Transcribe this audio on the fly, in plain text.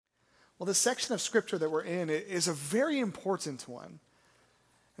Well, this section of Scripture that we're in is a very important one.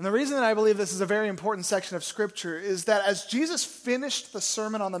 And the reason that I believe this is a very important section of Scripture is that as Jesus finished the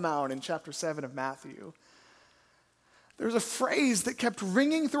Sermon on the Mount in chapter 7 of Matthew, there's a phrase that kept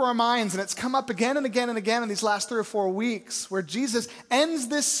ringing through our minds, and it's come up again and again and again in these last 3 or 4 weeks, where Jesus ends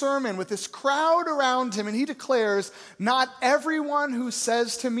this sermon with this crowd around him, and he declares, "Not everyone who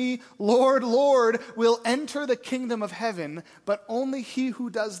says to me, 'Lord, Lord,' will enter the kingdom of heaven, but only he who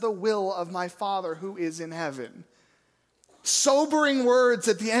does the will of my Father who is in heaven." Sobering words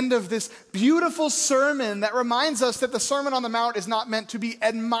at the end of this beautiful sermon that reminds us that the Sermon on the Mount is not meant to be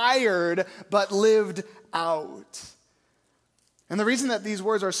admired, but lived out. And the reason that these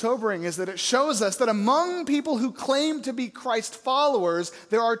words are sobering is that it shows us that among people who claim to be Christ followers,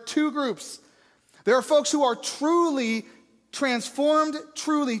 there are 2 groups. There are folks who are truly transformed,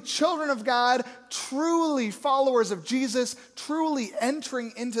 truly children of God, truly followers of Jesus, truly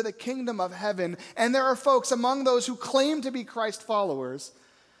entering into the kingdom of heaven. And there are folks among those who claim to be Christ followers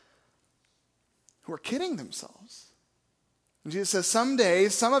who are kidding themselves. And Jesus says, someday,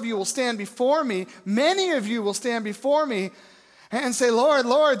 some of you will stand before me, many of you will stand before me, and say, "Lord,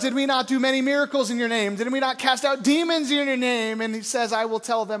 Lord, did we not do many miracles in your name? Did we not cast out demons in your name?" And he says, "I will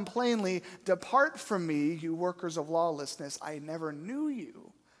tell them plainly, 'Depart from me, you workers of lawlessness. I never knew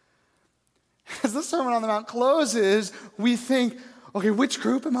you.'" As the Sermon on the Mount closes, we think, okay, which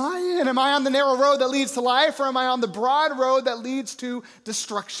group am I in? Am I on the narrow road that leads to life, or am I on the broad road that leads to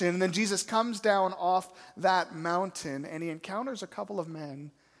destruction? And then Jesus comes down off that mountain, and he encounters a couple of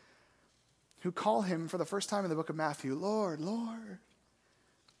men who call him for the first time in the book of Matthew, "Lord, Lord."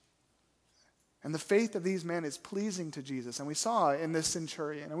 And the faith of these men is pleasing to Jesus. And we saw in this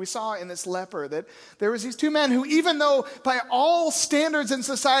centurion, and we saw in this leper, that there was these 2 men who, even though by all standards in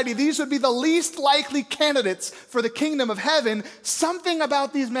society, these would be the least likely candidates for the kingdom of heaven, something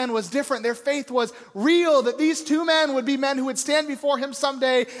about these men was different. Their faith was real, that these 2 men would be men who would stand before him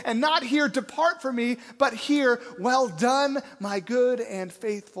someday and not hear, "Depart from me," but hear, "Well done, my good and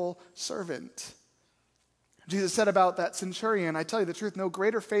faithful servant." Jesus said about that centurion, "I tell you the truth, no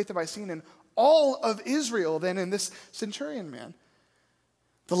greater faith have I seen in all of Israel than in this centurion man."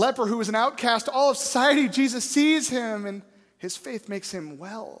 The leper who was an outcast, all of society, Jesus sees him and his faith makes him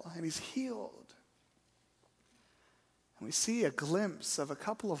well and he's healed. And we see a glimpse of a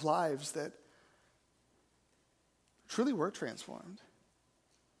couple of lives that truly were transformed.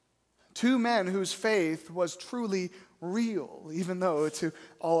 2 men whose faith was truly real, even though to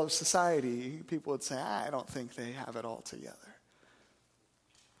all of society, people would say, "I don't think they have it all together."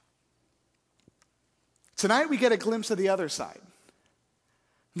 Tonight we get a glimpse of the other side.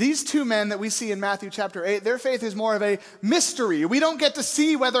 These 2 men that we see in Matthew chapter 8, their faith is more of a mystery. We don't get to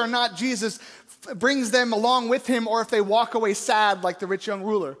see whether or not Jesus brings them along with him or if they walk away sad like the rich young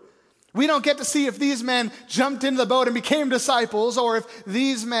ruler. We don't get to see if these men jumped into the boat and became disciples or if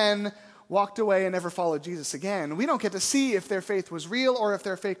these men walked away and never followed Jesus again. We don't get to see if their faith was real or if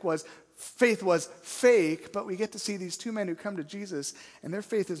their faith was fake, but we get to see these 2 men who come to Jesus and their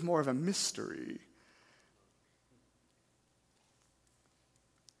faith is more of a mystery.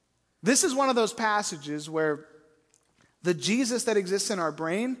 This is one of those passages where the Jesus that exists in our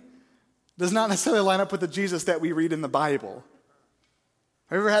brain does not necessarily line up with the Jesus that we read in the Bible.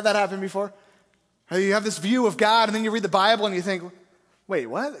 Have you ever had that happen before? You have this view of God and then you read the Bible and you think, "Wait,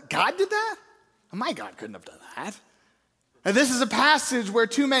 what? God did that? My God couldn't have done that." And this is a passage where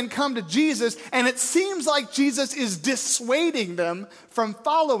 2 men come to Jesus and it seems like Jesus is dissuading them from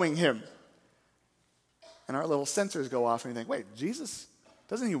following him. And our little sensors go off and we think, "Wait, Jesus,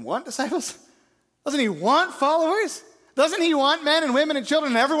 doesn't he want disciples? Doesn't he want followers? Doesn't he want men and women and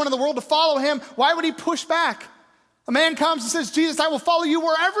children and everyone in the world to follow him? Why would he push back?" A man comes and says, "Jesus, I will follow you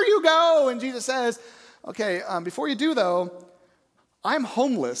wherever you go." And Jesus says, "Okay, before you do though, I'm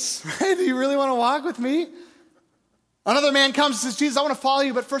homeless. Right? Do you really want to walk with me?" Another man comes and says, "Jesus, I want to follow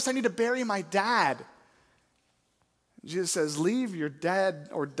you, but first I need to bury my dad." Jesus says, "Leave your dead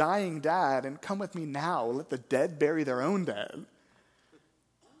or dying dad and come with me now. Let the dead bury their own dead."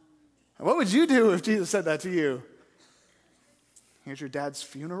 What would you do if Jesus said that to you? Here's your dad's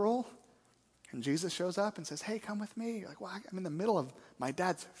funeral, and Jesus shows up and says, "Hey, come with me." You're like, "Well, I'm in the middle of my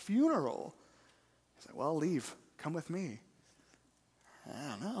dad's funeral." He's like, "Well, leave. Come with me." I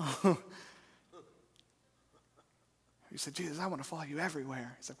don't know. You said, "Jesus, I want to follow you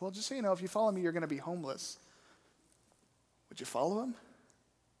everywhere." He's like, "Well, just so you know, if you follow me, you're going to be homeless." Would you follow him?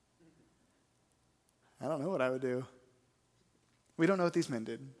 I don't know what I would do. We don't know what these men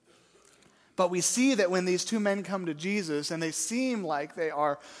did. But we see that when these 2 men come to Jesus and they seem like they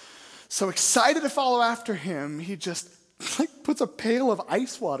are so excited to follow after him, he just like puts a pail of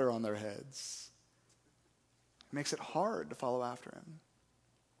ice water on their heads. It makes it hard to follow after him.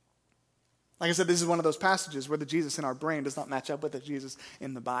 Like I said, this is one of those passages where the Jesus in our brain does not match up with the Jesus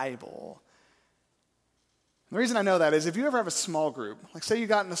in the Bible. The reason I know that is if you ever have a small group, like say you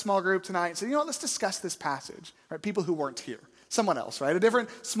got in a small group tonight and said, you know what, let's discuss this passage, right? People who weren't here, someone else, right? A different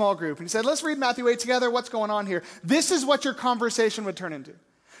small group. And you said, let's read Matthew 8 together. What's going on here? This is what your conversation would turn into.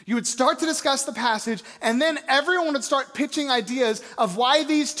 You would start to discuss the passage, and then everyone would start pitching ideas of why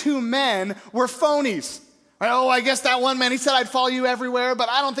these two men were phonies. Right? Oh, I guess that one man, he said I'd follow you everywhere, but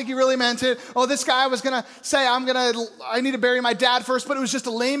I don't think he really meant it. Oh, this guy was going to say, I need to bury my dad first, but it was just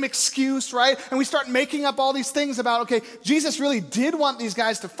a lame excuse, right? And we start making up all these things about, okay, Jesus really did want these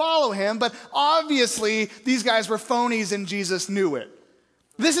guys to follow him, but obviously these guys were phonies and Jesus knew it.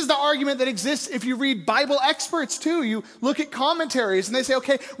 This is the argument that exists if you read Bible experts too. You look at commentaries and they say,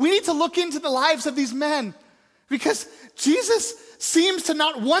 okay, we need to look into the lives of these men because Jesus seems to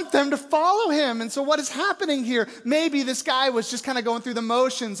not want them to follow him. And so what is happening here? Maybe this guy was just kind of going through the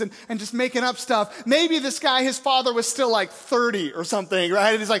motions and just making up stuff. Maybe this guy, his father was still like 30 or something,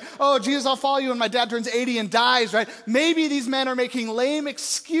 right? And he's like, oh, Jesus, I'll follow you when my dad turns 80 and dies, right? Maybe these men are making lame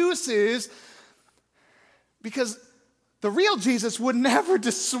excuses because the real Jesus would never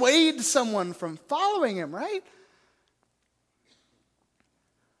dissuade someone from following him, right?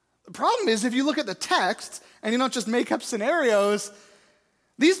 The problem is if you look at the text and you don't just make up scenarios,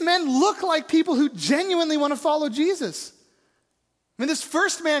 these men look like people who genuinely want to follow Jesus. I mean, this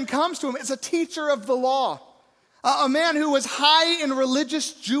first man comes to him as a teacher of the law, a man who was high in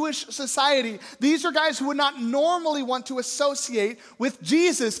religious Jewish society. These are guys who would not normally want to associate with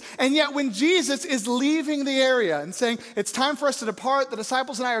Jesus. And yet when Jesus is leaving the area and saying, it's time for us to depart, the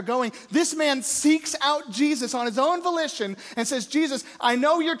disciples and I are going, this man seeks out Jesus on his own volition and says, Jesus, I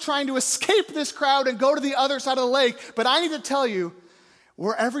know you're trying to escape this crowd and go to the other side of the lake, but I need to tell you,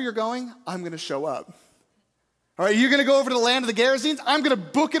 wherever you're going, I'm going to show up. All right, you're going to go over to the land of the Gerasenes? I'm going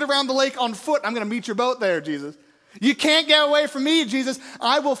to book it around the lake on foot. I'm going to meet your boat there, Jesus. You can't get away from me, Jesus.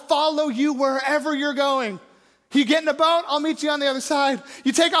 I will follow you wherever you're going. You get in a boat, I'll meet you on the other side.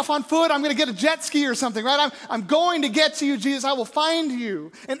 You take off on foot, I'm going to get a jet ski or something, right? I'm going to get to you, Jesus. I will find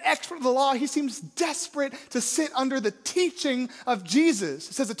you. An expert of the law, he seems desperate to sit under the teaching of Jesus.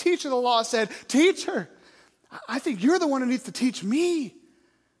 It says the teacher of the law said, teacher, I think you're the one who needs to teach me.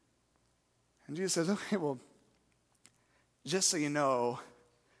 And Jesus says, okay, well, just so you know,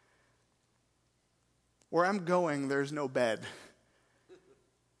 where I'm going, there's no bed.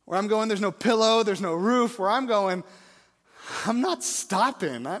 Where I'm going, there's no pillow, there's no roof. Where I'm going, I'm not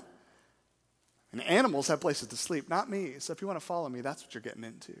stopping. And animals have places to sleep, not me. So if you want to follow me, that's what you're getting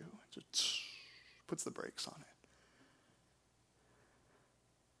into. Just puts the brakes on it.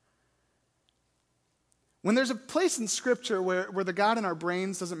 When there's a place in Scripture where the God in our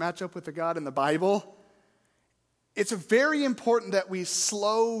brains doesn't match up with the God in the Bible, it's very important that we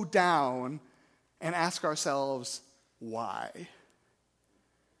slow down and ask ourselves, why? If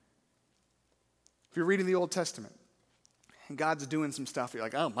you're reading the Old Testament and God's doing some stuff, you're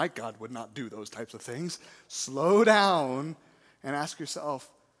like, oh, my God would not do those types of things. Slow down and ask yourself,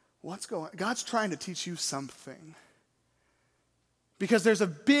 what's going on? God's trying to teach you something. Because there's a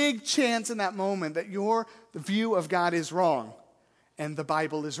big chance in that moment that the view of God is wrong and the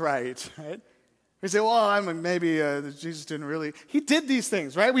Bible is right? We say, well, maybe Jesus didn't really. He did these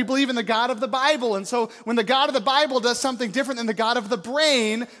things, right? We believe in the God of the Bible. And so when the God of the Bible does something different than the God of the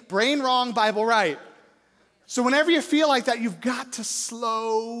brain wrong, Bible right. So whenever you feel like that, you've got to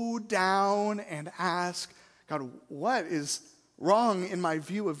slow down and ask, God, what is wrong in my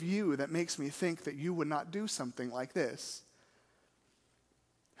view of you that makes me think that you would not do something like this?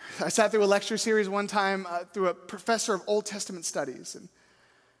 I sat through a lecture series one time through a professor of Old Testament studies, and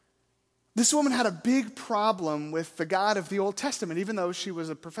this woman had a big problem with the God of the Old Testament, even though she was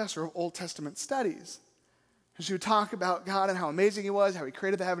a professor of Old Testament studies. And she would talk about God and how amazing he was, how he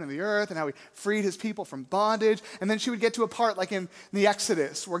created the heaven and the earth, and how he freed his people from bondage. And then she would get to a part like in the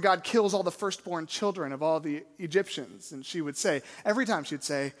Exodus where God kills all the firstborn children of all the Egyptians. And she would say, every time she'd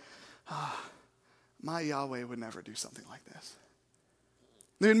say, my Yahweh would never do something like this.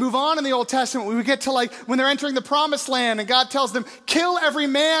 Then we'd move on in the Old Testament. We would get to when they're entering the promised land and God tells them, kill every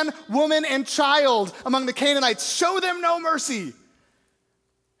man, woman, and child among the Canaanites. Show them no mercy.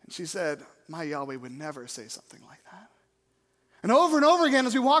 And she said, my Yahweh would never say something like that. And over again,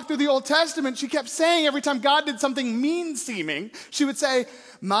 as we walked through the Old Testament, she kept saying every time God did something mean-seeming, she would say,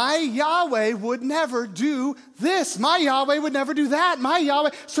 my Yahweh would never do this. My Yahweh would never do that. My Yahweh.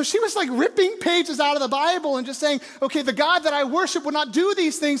 So she was ripping pages out of the Bible and just saying, okay, the God that I worship would not do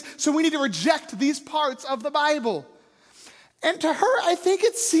these things, so we need to reject these parts of the Bible. And to her, I think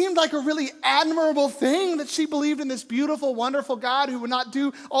it seemed like a really admirable thing that she believed in this beautiful, wonderful God who would not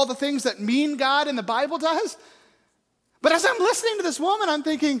do all the things that mean God in the Bible does. But as I'm listening to this woman, I'm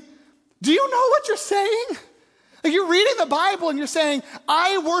thinking, do you know what you're saying? Like, you're reading the Bible and you're saying,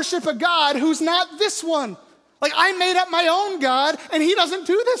 I worship a God who's not this one. Like, I made up my own God and he doesn't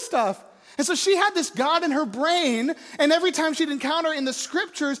do this stuff. And so she had this God in her brain, and every time she'd encounter in the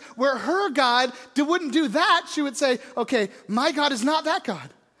scriptures where her God wouldn't do that, she would say, okay, my God is not that God.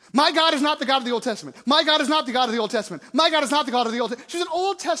 My God is not the God of the Old Testament. My God is not the God of the Old Testament. My God is not the God of the Old Testament. She's an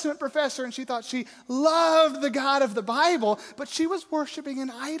Old Testament professor, and she thought she loved the God of the Bible, but she was worshiping an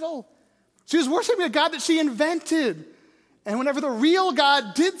idol. She was worshiping a God that she invented. And whenever the real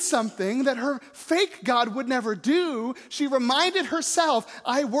God did something that her fake God would never do, she reminded herself,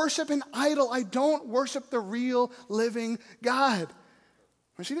 I worship an idol. I don't worship the real living God.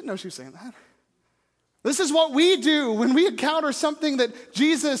 Well, she didn't know she was saying that. This is what we do when we encounter something that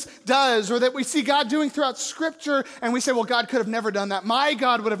Jesus does or that we see God doing throughout Scripture, and we say, well, God could have never done that. My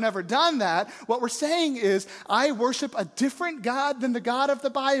God would have never done that. What we're saying is, I worship a different God than the God of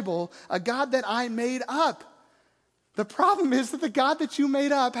the Bible, a God that I made up. The problem is that the God that you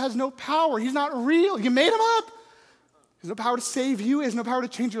made up has no power. He's not real. You made him up. He has no power to save you. He has no power to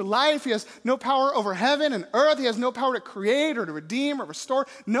change your life. He has no power over heaven and earth. He has no power to create or to redeem or restore.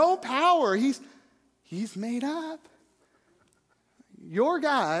 No power. He's made up. Your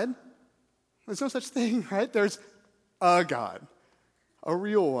God, there's no such thing, right? There's a God, a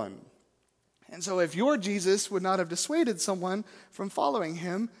real one. And so if your Jesus would not have dissuaded someone from following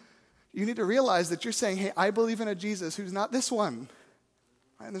him, you need to realize that you're saying, hey, I believe in a Jesus who's not this one.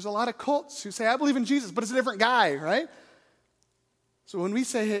 Right? And there's a lot of cults who say, I believe in Jesus, but it's a different guy, right? So when we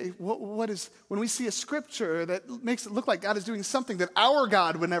say, hey, when we see a scripture that makes it look like God is doing something that our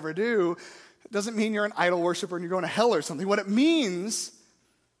God would never do, it doesn't mean you're an idol worshiper and you're going to hell or something. What it means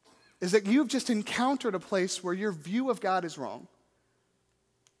is that you've just encountered a place where your view of God is wrong.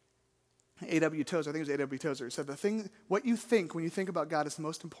 A.W. Tozer, I think it was A.W. Tozer, said what you think when you think about God is the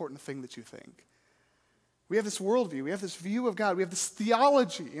most important thing that you think. We have this worldview, we have this view of God, we have this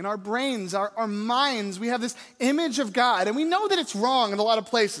theology in our brains, our minds, we have this image of God, and we know that it's wrong in a lot of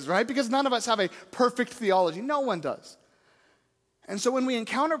places, right? Because none of us have a perfect theology. No one does. And so when we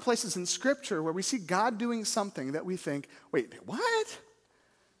encounter places in Scripture where we see God doing something that we think, wait, what?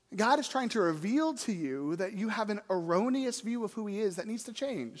 God is trying to reveal to you that you have an erroneous view of who he is that needs to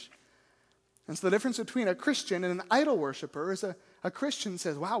change. And so the difference between a Christian and an idol worshiper is a Christian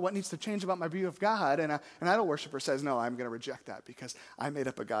says, wow, what needs to change about my view of God? And an idol worshiper says, no, I'm going to reject that because I made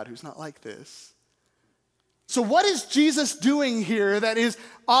up a God who's not like this. So what is Jesus doing here that is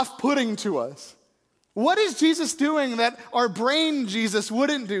off-putting to us? What is Jesus doing that our brain Jesus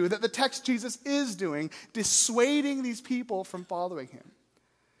wouldn't do, that the text Jesus is doing, dissuading these people from following him?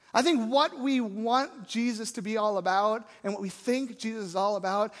 I think what we want Jesus to be all about and what we think Jesus is all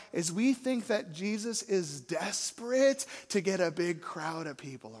about is we think that Jesus is desperate to get a big crowd of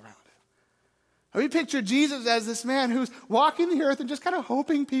people around him. We picture Jesus as this man who's walking the earth and just kind of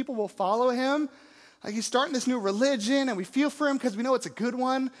hoping people will follow him. Like he's starting this new religion and we feel for him because we know it's a good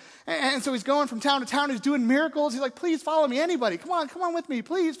one. And so he's going from town to town. He's doing miracles. He's like, please follow me, anybody. Come on with me.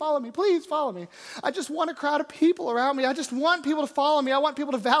 Please follow me. Please follow me. I just want a crowd of people around me. I just want people to follow me. I want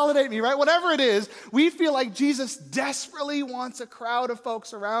people to validate me, right? Whatever it is, we feel like Jesus desperately wants a crowd of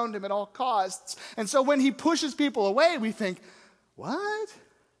folks around him at all costs. And so when he pushes people away, we think, what?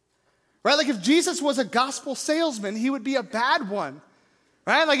 Right? Like if Jesus was a gospel salesman, he would be a bad one.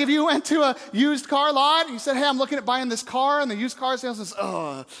 Right? Like if you went to a used car lot and you said, hey, I'm looking at buying this car, and the used car salesman says,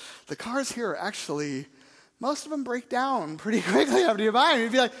 oh, the cars here are actually, most of them break down pretty quickly after you buy them.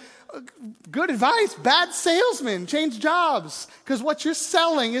 You'd be like, good advice, bad salesman, change jobs, because what you're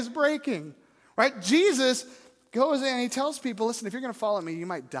selling is breaking. Right? Jesus goes in and he tells people, listen, if you're going to follow me, you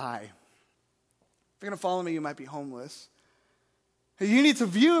might die. If you're going to follow me, you might be homeless. You need to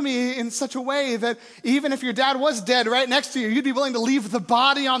view me in such a way that even if your dad was dead right next to you, you'd be willing to leave the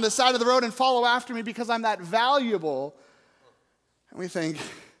body on the side of the road and follow after me because I'm that valuable. And we think,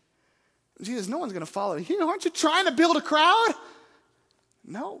 Jesus, no one's going to follow you. Aren't you trying to build a crowd?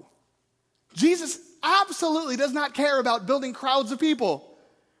 No. Jesus absolutely does not care about building crowds of people.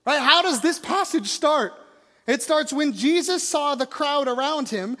 Right? How does this passage start? It starts when Jesus saw the crowd around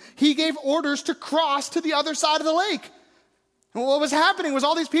him, he gave orders to cross to the other side of the lake. And what was happening was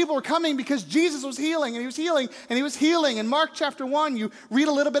all these people were coming because Jesus was healing, and he was healing, and he was healing. In Mark chapter 1, you read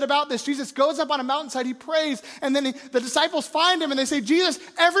a little bit about this. Jesus goes up on a mountainside, he prays, and then the disciples find him, and they say, Jesus,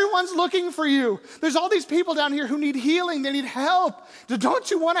 everyone's looking for you. There's all these people down here who need healing, they need help.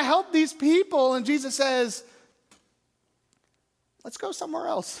 Don't you want to help these people? And Jesus says, let's go somewhere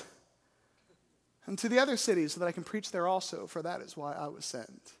else. And to the other cities so that I can preach there also, for that is why I was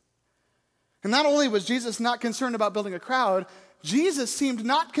sent. And not only was Jesus not concerned about building a crowd, Jesus seemed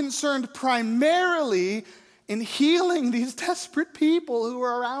not concerned primarily in healing these desperate people who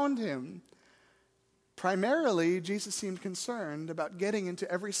were around him. Primarily, Jesus seemed concerned about getting into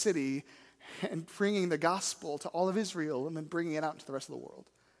every city and bringing the gospel to all of Israel and then bringing it out into the rest of the world.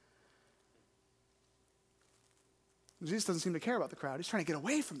 Jesus doesn't seem to care about the crowd. He's trying to get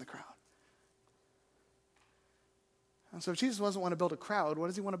away from the crowd. And so if Jesus doesn't want to build a crowd, what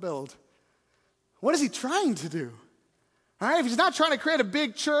does he want to build? What is he trying to do? All right, if he's not trying to create a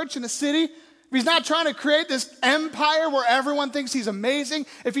big church in a city, if he's not trying to create this empire where everyone thinks he's amazing,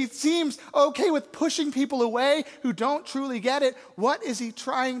 if he seems okay with pushing people away who don't truly get it, what is he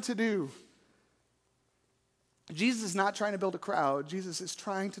trying to do? Jesus is not trying to build a crowd. Jesus is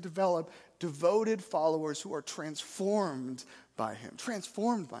trying to develop devoted followers who are transformed by him.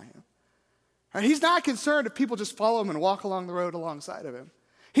 Transformed by him. Right? He's not concerned if people just follow him and walk along the road alongside of him.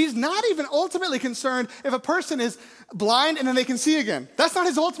 He's not even ultimately concerned if a person is blind and then they can see again. That's not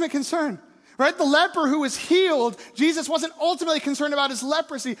his ultimate concern. Right? The leper who was healed, Jesus wasn't ultimately concerned about his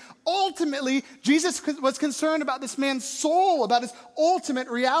leprosy. Ultimately, Jesus was concerned about this man's soul, about his ultimate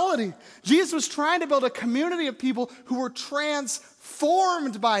reality. Jesus was trying to build a community of people who were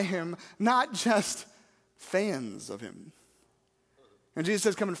transformed by him, not just fans of him. And Jesus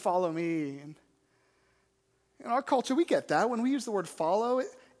says, come and follow me. And in our culture, we get that. When we use the word follow,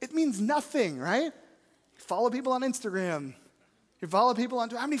 it means nothing, right? You follow people on Instagram. You follow people on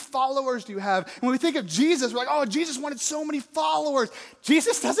Twitter. How many followers do you have? And when we think of Jesus, we're like, oh, Jesus wanted so many followers.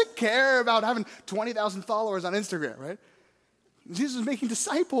 Jesus doesn't care about having 20,000 followers on Instagram, right? Jesus was making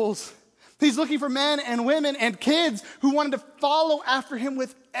disciples. He's looking for men and women and kids who wanted to follow after him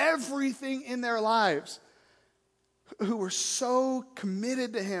with everything in their lives, who were so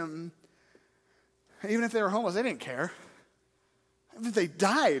committed to him. Even if they were homeless, they didn't care. Even if they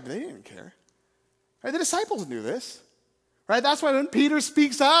died, they didn't care. Right? The disciples knew this. Right? That's why when Peter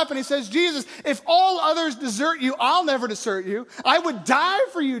speaks up and he says, Jesus, if all others desert you, I'll never desert you. I would die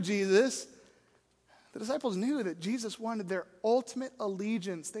for you, Jesus. The disciples knew that Jesus wanted their ultimate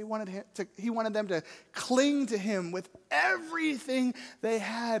allegiance. He wanted them to cling to him with everything they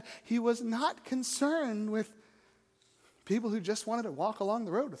had. He was not concerned with people who just wanted to walk along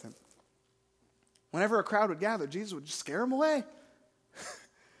the road with him. Whenever a crowd would gather, Jesus would just scare them away.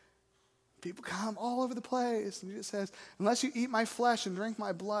 People come all over the place. And Jesus says, unless you eat my flesh and drink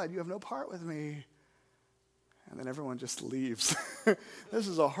my blood, you have no part with me. And then everyone just leaves. This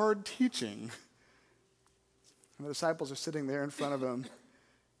is a hard teaching. And the disciples are sitting there in front of him.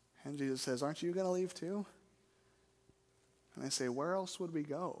 And Jesus says, aren't you going to leave too? And they say, where else would we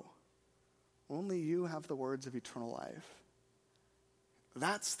go? Only you have the words of eternal life.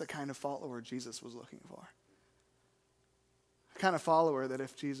 That's the kind of follower Jesus was looking for. The kind of follower that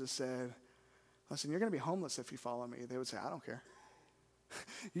if Jesus said, listen, you're going to be homeless if you follow me, they would say, I don't care.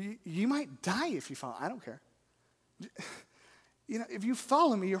 You might die if you follow. I don't care. If you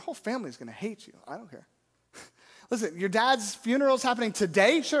follow me, your whole family is going to hate you. I don't care. Listen, your dad's funeral is happening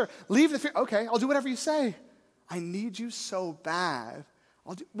today? Sure, leave the funeral. Okay, I'll do whatever you say. I need you so bad.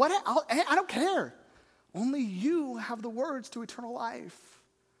 I don't care. Only you have the words to eternal life.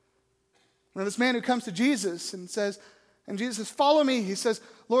 Now, this man who comes to Jesus and says, and Jesus says, follow me. He says,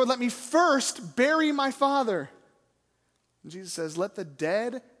 Lord, let me first bury my father. And Jesus says, let the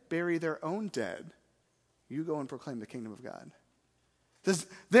dead bury their own dead. You go and proclaim the kingdom of God.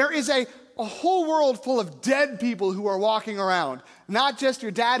 There is a whole world full of dead people who are walking around. Not just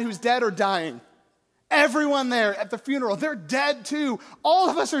your dad who's dead or dying. Everyone there at the funeral, they're dead too. All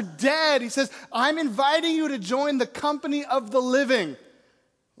of us are dead. He says, I'm inviting you to join the company of the living.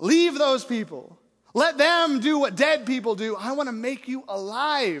 Leave those people. Let them do what dead people do. I want to make you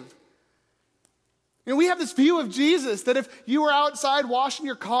alive. We have this view of Jesus that if you were outside washing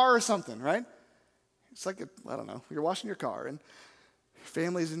your car or something, right? It's like, I don't know, you're washing your car and your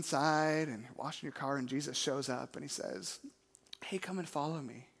family's inside and you're washing your car and Jesus shows up and he says, hey, come and follow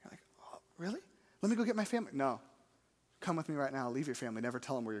me. You're like, oh, really? Let me go get my family. No, come with me right now. Leave your family. Never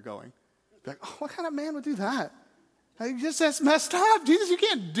tell them where you're going. Be like, oh, what kind of man would do that? That's messed up. Jesus, you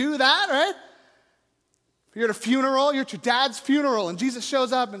can't do that, right? You're at a funeral. You're at your dad's funeral, and Jesus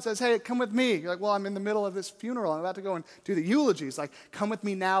shows up and says, hey, come with me. You're like, well, I'm in the middle of this funeral. I'm about to go and do the eulogy. It's like, come with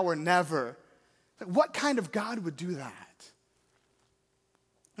me now or never. Like, what kind of God would do that?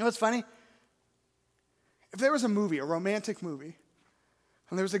 You know what's funny? If there was a movie, a romantic movie,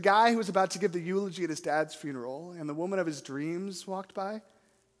 and there was a guy who was about to give the eulogy at his dad's funeral, and the woman of his dreams walked by,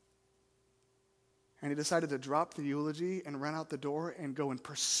 and he decided to drop the eulogy and run out the door and go and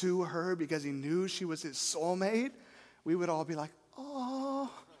pursue her because he knew she was his soulmate, we would all be like, oh.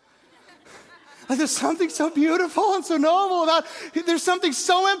 Like there's something so beautiful and so noble about, there's something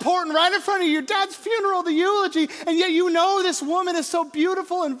so important right in front of you, your dad's funeral, the eulogy, and yet you know this woman is so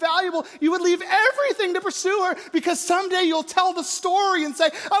beautiful and valuable, you would leave everything to pursue her because someday you'll tell the story and say,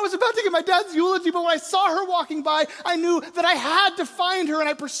 I was about to give my dad's eulogy, but when I saw her walking by, I knew that I had to find her, and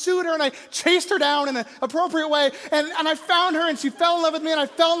I pursued her, and I chased her down in an appropriate way, and I found her, and she fell in love with me, and I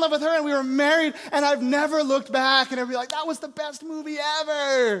fell in love with her, and we were married, and I've never looked back, and I'd be like, that was the best movie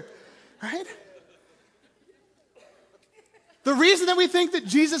ever, right? The reason that we think that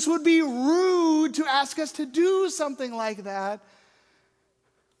Jesus would be rude to ask us to do something like that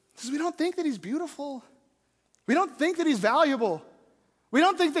is we don't think that he's beautiful. We don't think that he's valuable. We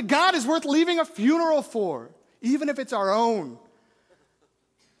don't think that God is worth leaving a funeral for, even if it's our own.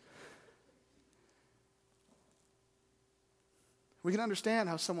 We can understand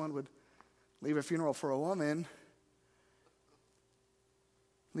how someone would leave a funeral for a woman,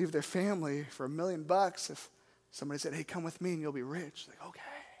 leave their family for $1 million if somebody said, hey, come with me and you'll be rich. Like, okay.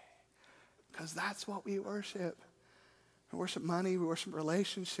 Because that's what we worship. We worship money, we worship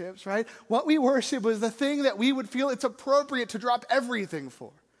relationships, right? What we worship was the thing that we would feel it's appropriate to drop everything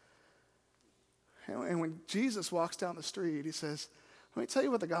for. And when Jesus walks down the street, he says, let me tell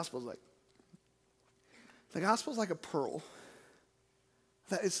you what the gospel's like. The gospel's like a pearl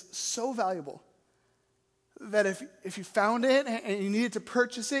that is so valuable that if you found it and you needed to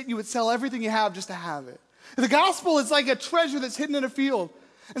purchase it, you would sell everything you have just to have it. The gospel is like a treasure that's hidden in a field.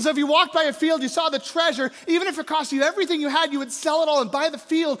 And so if you walked by a field, you saw the treasure, even if it cost you everything you had, you would sell it all and buy the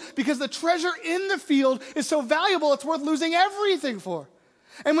field because the treasure in the field is so valuable, it's worth losing everything for.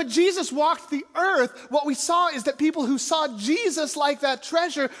 And when Jesus walked the earth, what we saw is that people who saw Jesus like that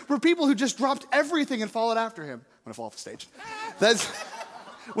treasure were people who just dropped everything and followed after him. I'm going to fall off the stage.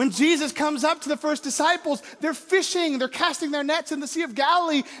 When Jesus comes up to the first disciples, they're fishing, they're casting their nets in the Sea of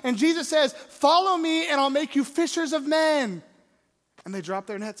Galilee, and Jesus says, follow me and I'll make you fishers of men. And they drop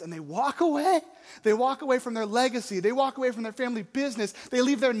their nets and they walk away. They walk away from their legacy. They walk away from their family business. They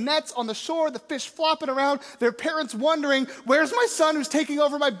leave their nets on the shore, the fish flopping around, their parents wondering, where's my son who's taking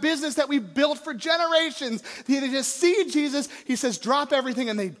over my business that we built for generations? They just see Jesus. He says, drop everything,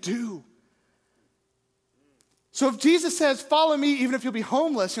 and they do. So if Jesus says, follow me, even if you'll be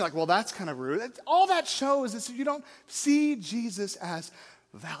homeless, you're like, well, that's kind of rude. All that shows is you don't see Jesus as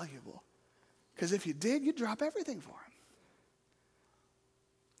valuable. Because if you did, you'd drop everything for him.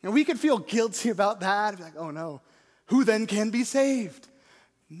 And we could feel guilty about that. Be like, oh no, who then can be saved?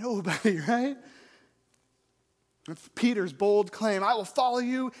 Nobody, right? With Peter's bold claim, I will follow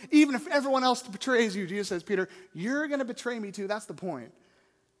you, even if everyone else betrays you. Jesus says, Peter, you're going to betray me too. That's the point.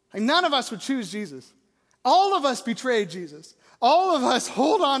 Like, none of us would choose Jesus. All of us betray Jesus. All of us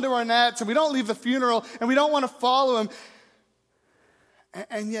hold on to our nets and we don't leave the funeral and we don't want to follow him.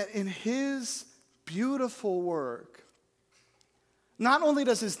 And yet in his beautiful work, not only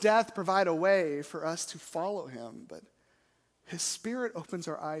does his death provide a way for us to follow him, but his Spirit opens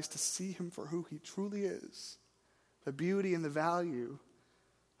our eyes to see him for who he truly is, the beauty and the value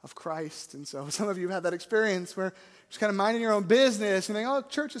of Christ. And so some of you have had that experience where you're just kind of minding your own business and think, oh,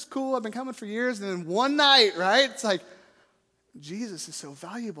 church is cool, I've been coming for years, and then one night, right, it's like, Jesus is so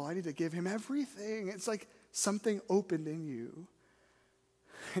valuable, I need to give him everything. It's like something opened in you,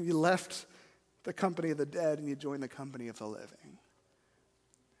 and you left the company of the dead and you joined the company of the living.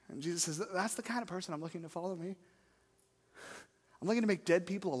 And Jesus says, that's the kind of person I'm looking to follow me. I'm looking to make dead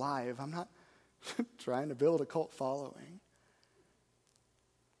people alive. I'm not trying to build a cult following.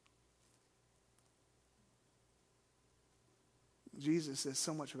 Jesus is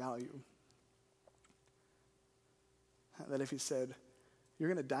so much value that if he said, you're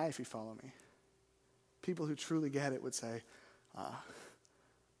going to die if you follow me, people who truly get it would say,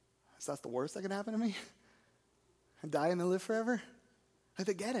 is that the worst that can happen to me? And die and then live forever? Like,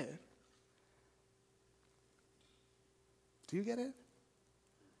 they get it. Do you get it?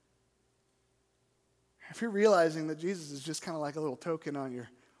 If you're realizing that Jesus is just kind of like a little token on your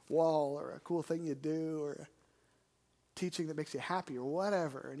wall or a cool thing you do or a teaching that makes you happy or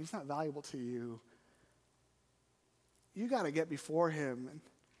whatever, and he's not valuable to you, you got to get before him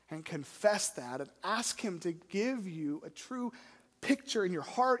and confess that and ask him to give you a true picture in your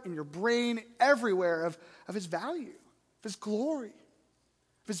heart, in your brain, everywhere of his value, of his glory,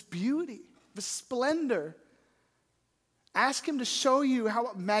 of his beauty, of his splendor. Ask him to show you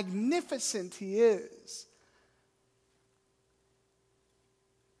how magnificent he is.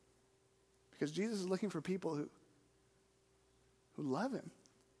 Because Jesus is looking for people who love him,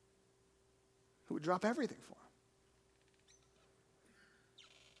 who would drop everything for him.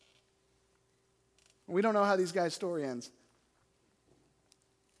 We don't know how these guys' story ends.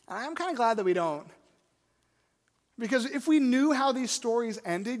 I'm kind of glad that we don't. Because if we knew how these stories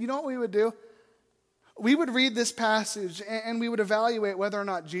ended, you know what we would do? We would read this passage and we would evaluate whether or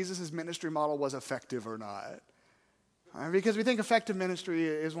not Jesus' ministry model was effective or not. Because we think effective ministry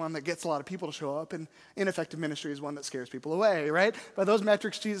is one that gets a lot of people to show up, and ineffective ministry is one that scares people away, right? By those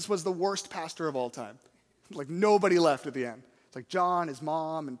metrics, Jesus was the worst pastor of all time. Like nobody left at the end. It's like John, his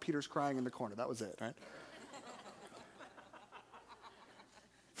mom, and Peter's crying in the corner. That was it, right?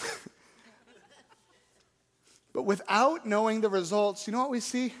 But without knowing the results, you know what we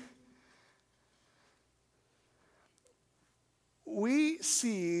see? We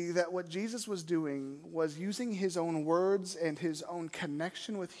see that what Jesus was doing was using his own words and his own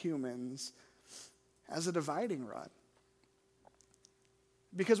connection with humans as a dividing rod.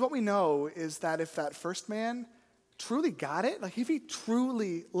 Because what we know is that if that first man truly got it, like if he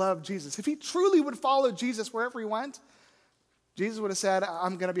truly loved Jesus, if he truly would follow Jesus wherever he went, Jesus would have said,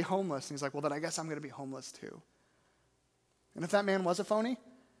 I'm going to be homeless. And he's like, well, then I guess I'm going to be homeless too. And if that man was a phony,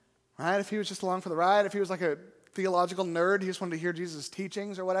 right, if he was just along for the ride, if he was like a theological nerd, he just wanted to hear Jesus'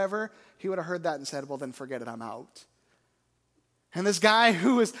 teachings or whatever, he would have heard that and said, well, then forget it, I'm out. And this guy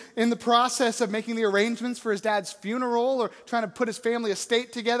who was in the process of making the arrangements for his dad's funeral or trying to put his family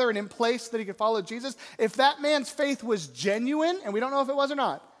estate together and in place so that he could follow Jesus, if that man's faith was genuine, and we don't know if it was or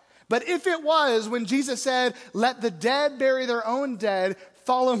not, but if it was, when Jesus said, let the dead bury their own dead,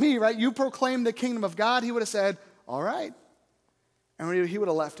 follow me, right? You proclaim the kingdom of God, he would have said, all right. And he would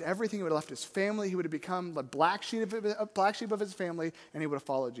have left everything. He would have left his family. He would have become the black sheep of his family, and he would have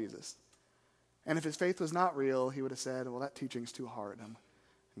followed Jesus. And if his faith was not real, he would have said, well, that teaching's too hard. I'm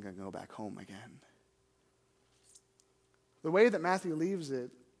going to go back home again. The way that Matthew leaves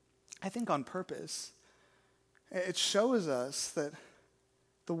it, I think on purpose, it shows us that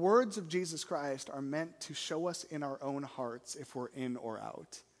the words of Jesus Christ are meant to show us in our own hearts if we're in or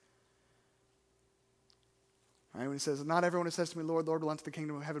out. Right? When he says, not everyone who says to me, Lord, Lord, will enter the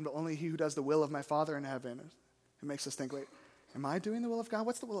kingdom of heaven, but only he who does the will of my Father in heaven. It makes us think, wait, am I doing the will of God?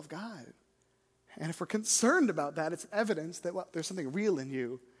 What's the will of God? And if we're concerned about that, it's evidence that there's something real in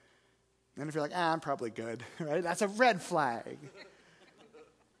you. And if you're like, I'm probably good, right? That's a red flag.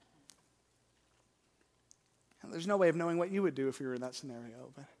 And there's no way of knowing what you would do if you were in that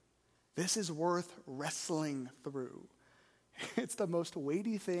scenario, but this is worth wrestling through. It's the most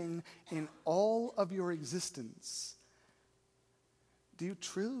weighty thing in all of your existence. Do you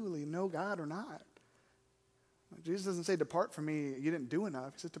truly know God or not? Jesus doesn't say, depart from me, you didn't do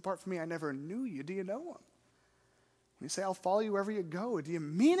enough. He says, depart from me, I never knew you. Do you know him? When you say, I'll follow you wherever you go, do you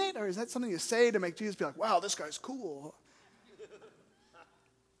mean it? Or is that something you say to make Jesus be like, wow, this guy's cool?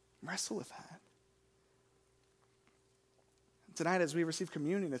 Wrestle with that. Tonight, as we receive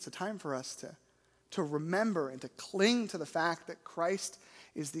communion, it's a time for us to remember and to cling to the fact that Christ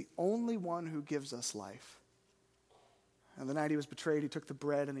is the only one who gives us life. And the night he was betrayed, he took the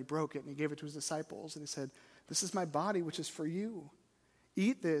bread and he broke it and he gave it to his disciples. And he said, this is my body, which is for you.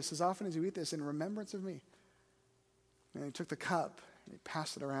 Eat this as often as you eat this in remembrance of me. And he took the cup and he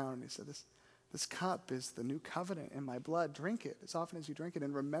passed it around. And he said, this cup is the new covenant in my blood. Drink it as often as you drink it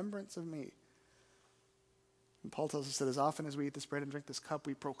in remembrance of me. And Paul tells us that as often as we eat this bread and drink this cup,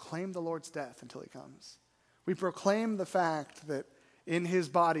 we proclaim the Lord's death until he comes. We proclaim the fact that in his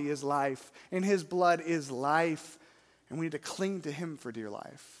body is life, in his blood is life, and we need to cling to him for dear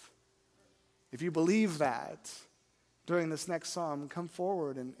life. If you believe that, during this next psalm, come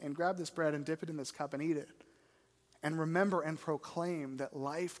forward and grab this bread and dip it in this cup and eat it. And remember and proclaim that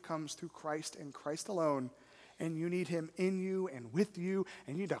life comes through Christ and Christ alone, and you need him in you and with you,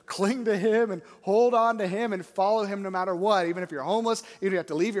 and you need to cling to him and hold on to him and follow him no matter what. Even if you're homeless, even if you have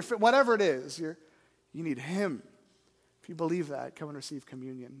to leave your whatever it is, you need him. If you believe that, come and receive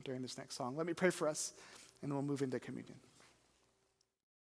communion during this next song. Let me pray for us, and then we'll move into communion.